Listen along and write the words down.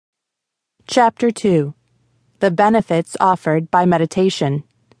Chapter 2. The Benefits Offered by Meditation.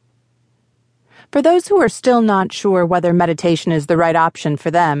 For those who are still not sure whether meditation is the right option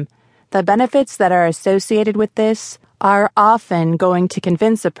for them, the benefits that are associated with this are often going to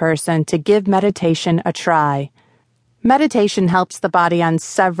convince a person to give meditation a try. Meditation helps the body on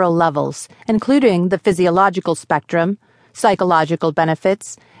several levels, including the physiological spectrum, psychological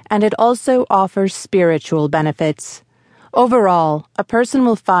benefits, and it also offers spiritual benefits. Overall, a person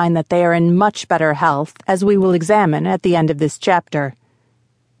will find that they are in much better health, as we will examine at the end of this chapter.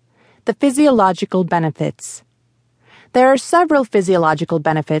 The physiological benefits. There are several physiological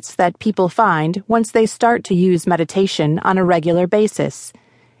benefits that people find once they start to use meditation on a regular basis.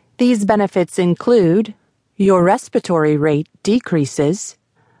 These benefits include: your respiratory rate decreases,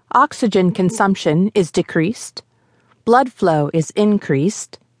 oxygen consumption is decreased, blood flow is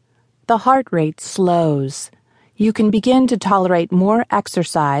increased, the heart rate slows. You can begin to tolerate more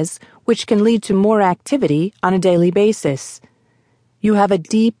exercise, which can lead to more activity on a daily basis. You have a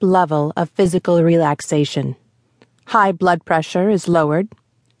deep level of physical relaxation. High blood pressure is lowered.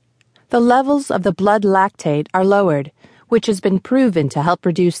 The levels of the blood lactate are lowered, which has been proven to help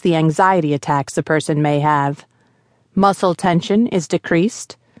reduce the anxiety attacks a person may have. Muscle tension is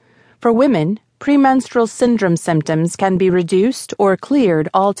decreased. For women, premenstrual syndrome symptoms can be reduced or cleared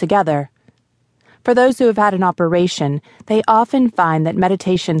altogether. For those who have had an operation, they often find that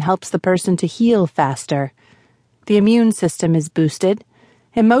meditation helps the person to heal faster. The immune system is boosted.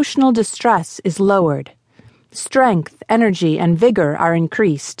 Emotional distress is lowered. Strength, energy, and vigor are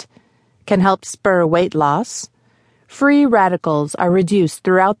increased. Can help spur weight loss. Free radicals are reduced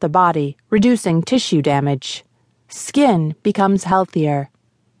throughout the body, reducing tissue damage. Skin becomes healthier.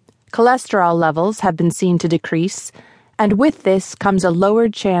 Cholesterol levels have been seen to decrease, and with this comes a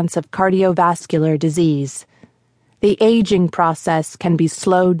lowered chance of cardiovascular disease. The aging process can be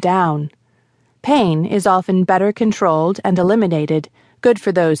slowed down. Pain is often better controlled and eliminated, good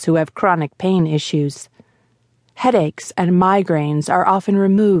for those who have chronic pain issues. Headaches and migraines are often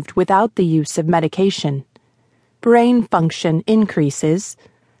removed without the use of medication. Brain function increases.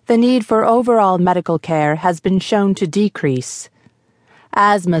 The need for overall medical care has been shown to decrease.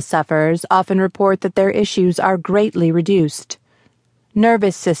 Asthma sufferers often report that their issues are greatly reduced.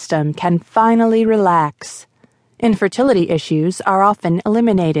 Nervous system can finally relax. Infertility issues are often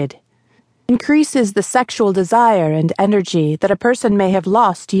eliminated. Increases the sexual desire and energy that a person may have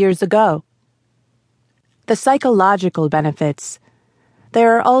lost years ago. The psychological benefits.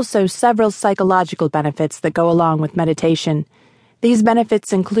 There are also several psychological benefits that go along with meditation. These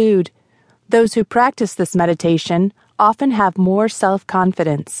benefits include: those who practice this meditation often have more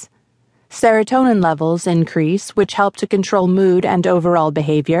self-confidence. Serotonin levels increase, which help to control mood and overall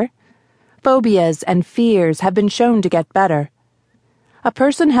behavior. Phobias and fears have been shown to get better. A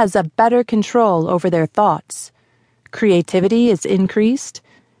person has a better control over their thoughts. Creativity is increased.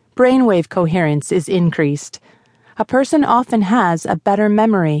 Brainwave coherence is increased. A person often has a better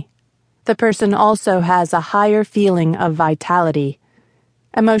memory. The person also has a higher feeling of vitality.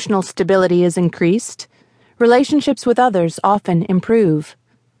 Emotional stability is increased. Relationships with others often improve.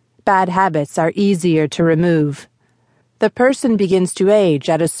 Bad habits are easier to remove. The person begins to age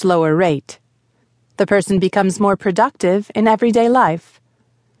at a slower rate. The person becomes more productive in everyday life.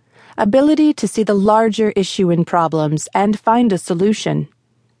 Ability to see the larger issue in problems and find a solution.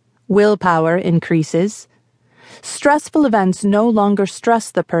 Willpower increases. Stressful events no longer stress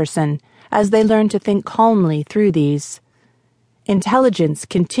the person as they learn to think calmly through these. Intelligence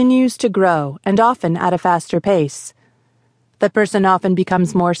continues to grow and often at a faster pace. The person often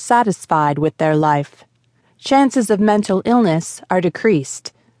becomes more satisfied with their life. Chances of mental illness are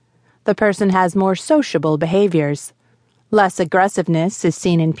decreased. The person has more sociable behaviors. Less aggressiveness is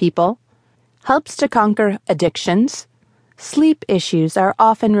seen in people. Helps to conquer addictions. Sleep issues are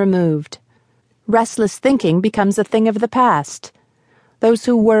often removed. Restless thinking becomes a thing of the past. Those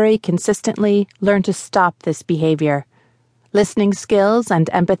who worry consistently learn to stop this behavior. Listening skills and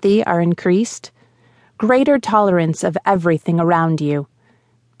empathy are increased. Greater tolerance of everything around you.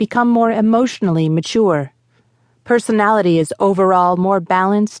 Become more emotionally mature. Personality is overall more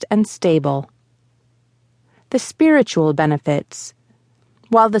balanced and stable. The spiritual benefits.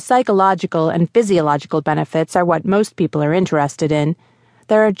 While the psychological and physiological benefits are what most people are interested in,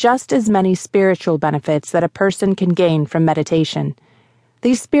 there are just as many spiritual benefits that a person can gain from meditation.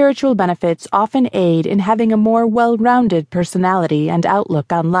 These spiritual benefits often aid in having a more well-rounded personality and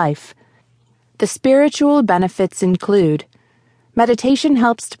outlook on life. The spiritual benefits include: meditation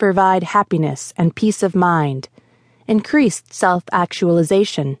helps to provide happiness and peace of mind, increased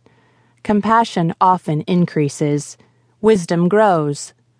self-actualization, compassion often increases, wisdom grows,